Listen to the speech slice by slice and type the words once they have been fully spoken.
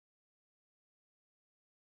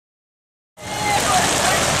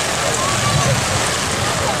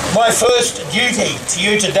My first duty to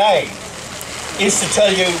you today is to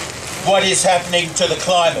tell you what is happening to the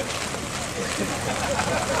climate.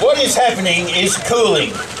 What is happening is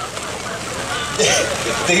cooling.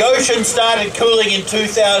 The ocean started cooling in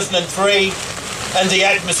 2003 and the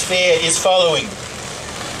atmosphere is following.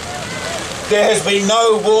 There has been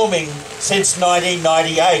no warming since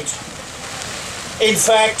 1998. In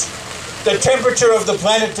fact, the temperature of the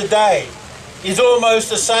planet today is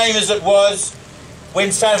almost the same as it was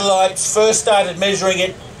when satellites first started measuring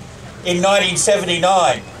it in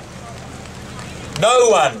 1979. No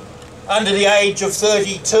one under the age of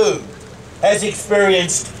 32 has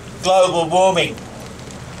experienced global warming.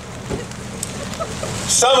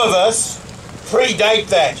 Some of us predate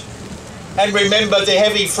that and remember the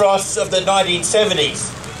heavy frosts of the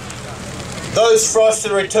 1970s. Those frosts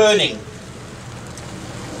are returning.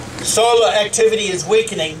 Solar activity is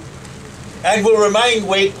weakening and will remain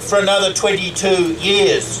weak for another 22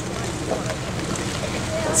 years.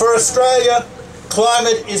 For Australia,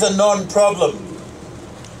 climate is a non-problem.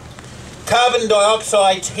 Carbon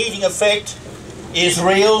dioxide's heating effect is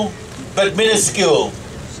real but minuscule.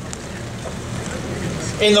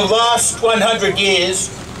 In the last 100 years,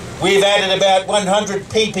 we've added about 100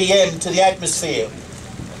 ppm to the atmosphere,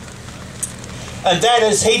 and that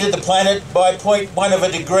has heated the planet by 0.1 of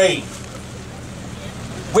a degree.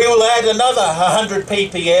 We will add another 100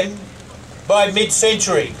 ppm by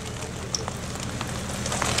mid-century.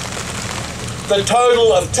 The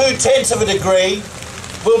total of 0.2 of a degree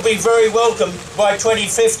will be very welcome by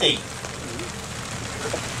 2050.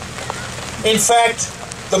 In fact,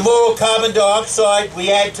 the more carbon dioxide we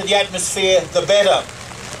add to the atmosphere, the better.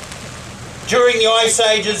 During the ice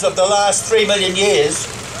ages of the last 3 million years,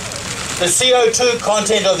 the CO2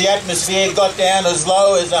 content of the atmosphere got down as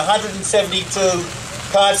low as 172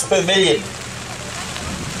 parts per million.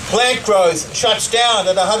 Plant growth shuts down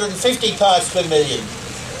at 150 parts per million.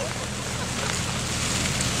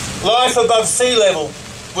 Life above sea level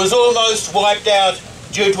was almost wiped out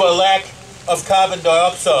due to a lack of carbon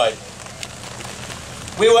dioxide.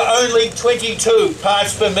 We were only 22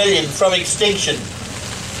 parts per million from extinction.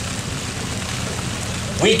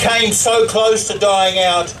 We came so close to dying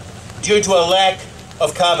out due to a lack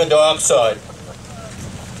of carbon dioxide.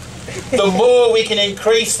 The more we can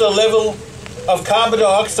increase the level of carbon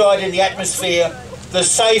dioxide in the atmosphere, the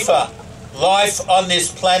safer life on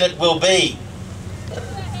this planet will be.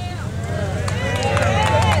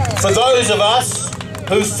 For those of us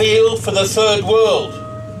who feel for the third world,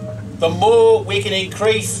 the more we can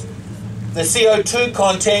increase the CO2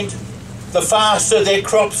 content, the faster their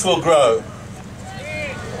crops will grow.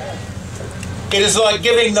 It is like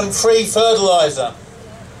giving them free fertiliser.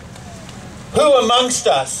 Who amongst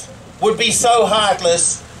us would be so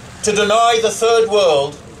heartless to deny the third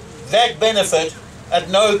world that benefit at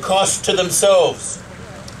no cost to themselves?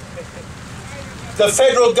 The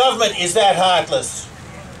federal government is that heartless.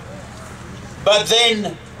 But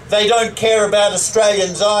then they don't care about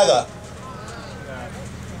Australians either.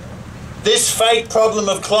 This fake problem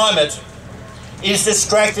of climate is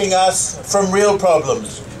distracting us from real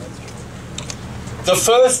problems. The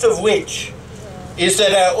first of which is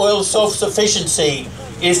that our oil self-sufficiency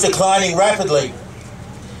is declining rapidly.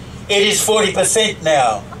 It is 40%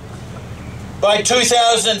 now. By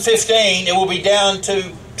 2015, it will be down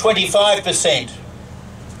to 25%.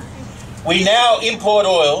 We now import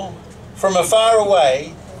oil from as far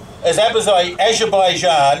away as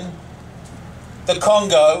Azerbaijan, the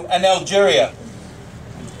Congo and Algeria.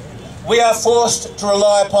 We are forced to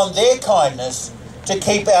rely upon their kindness to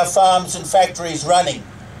keep our farms and factories running.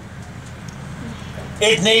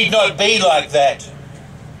 It need not be like that.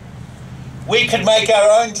 We could make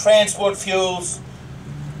our own transport fuels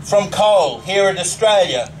from coal here in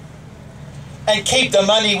Australia and keep the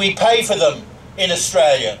money we pay for them in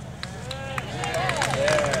Australia.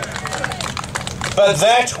 But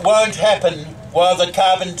that won't happen while the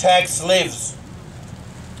carbon tax lives.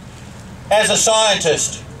 As a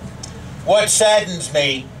scientist, what saddens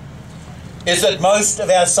me is that most of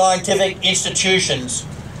our scientific institutions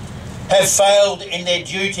have failed in their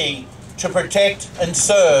duty to protect and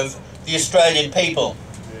serve the Australian people.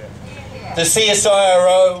 The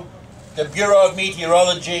CSIRO, the Bureau of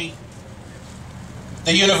Meteorology,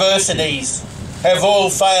 the universities have all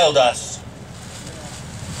failed us.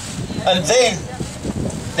 And then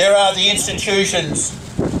there are the institutions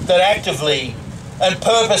that actively and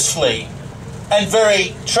purposefully and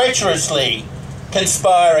very treacherously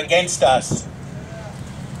conspire against us,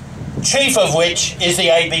 chief of which is the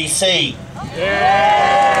ABC,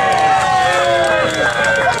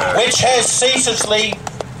 which has ceaselessly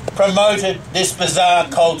promoted this bizarre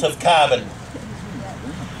cult of carbon.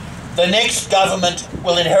 The next government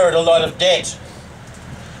will inherit a lot of debt.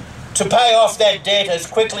 To pay off that debt as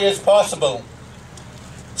quickly as possible,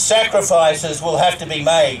 sacrifices will have to be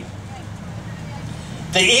made.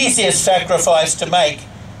 The easiest sacrifice to make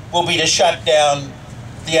will be to shut down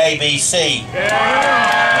the ABC.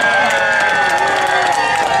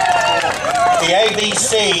 The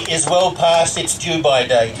ABC is well past its due-by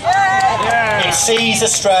date. It sees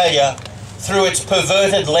Australia through its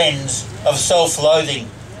perverted lens of self-loathing.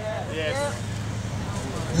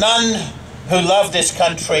 None who love this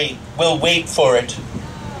country will weep for it.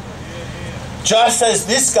 Just as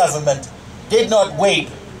this government did not weep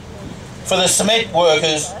for the cement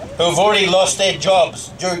workers who have already lost their jobs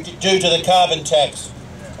due to the carbon tax.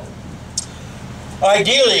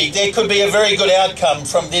 Ideally, there could be a very good outcome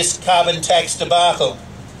from this carbon tax debacle.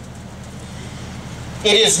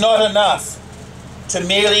 It is not enough to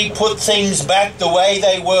merely put things back the way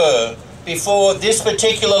they were before this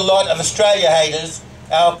particular lot of Australia haters,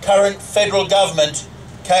 our current federal government,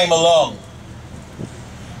 came along.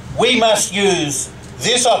 We must use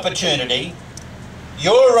this opportunity,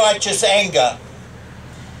 your righteous anger,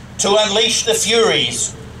 to unleash the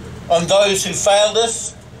furies on those who failed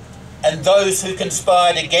us and those who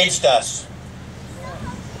conspired against us.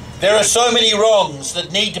 There are so many wrongs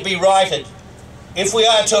that need to be righted if we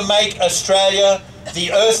are to make Australia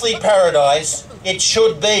the earthly paradise it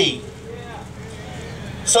should be.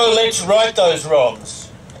 So let's right those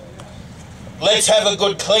wrongs. Let's have a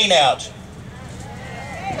good clean out.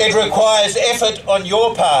 It requires effort on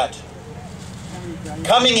your part.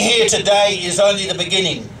 Coming here today is only the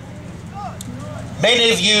beginning.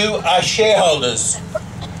 Many of you are shareholders,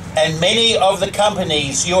 and many of the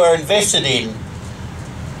companies you are invested in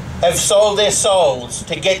have sold their souls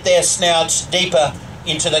to get their snouts deeper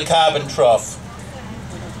into the carbon trough.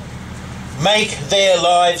 Make their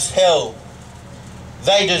lives hell.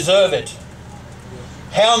 They deserve it.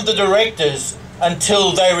 Hound the directors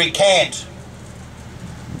until they recant.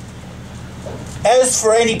 As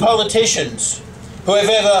for any politicians who have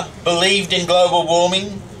ever believed in global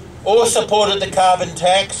warming or supported the carbon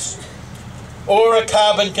tax or a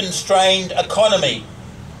carbon-constrained economy,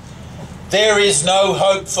 there is no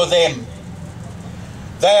hope for them.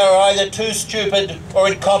 They are either too stupid or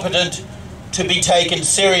incompetent to be taken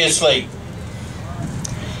seriously.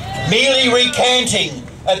 Merely recanting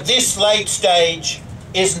at this late stage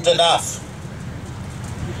isn't enough.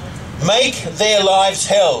 Make their lives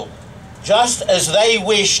hell, just as they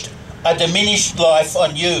wished a diminished life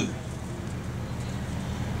on you.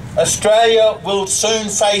 Australia will soon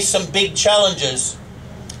face some big challenges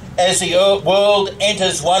as the world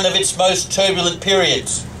enters one of its most turbulent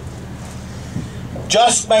periods.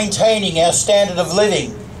 Just maintaining our standard of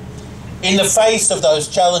living in the face of those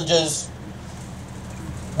challenges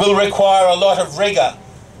will require a lot of rigour.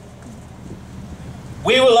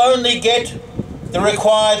 We will only get the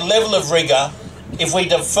required level of rigour if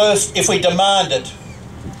we demand it.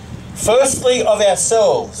 Firstly of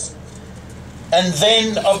ourselves, and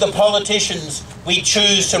then of the politicians we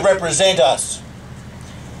choose to represent us.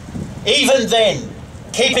 Even then,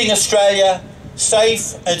 keeping Australia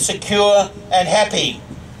safe and secure and happy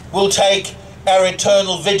will take our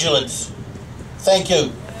eternal vigilance. Thank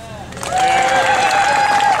you.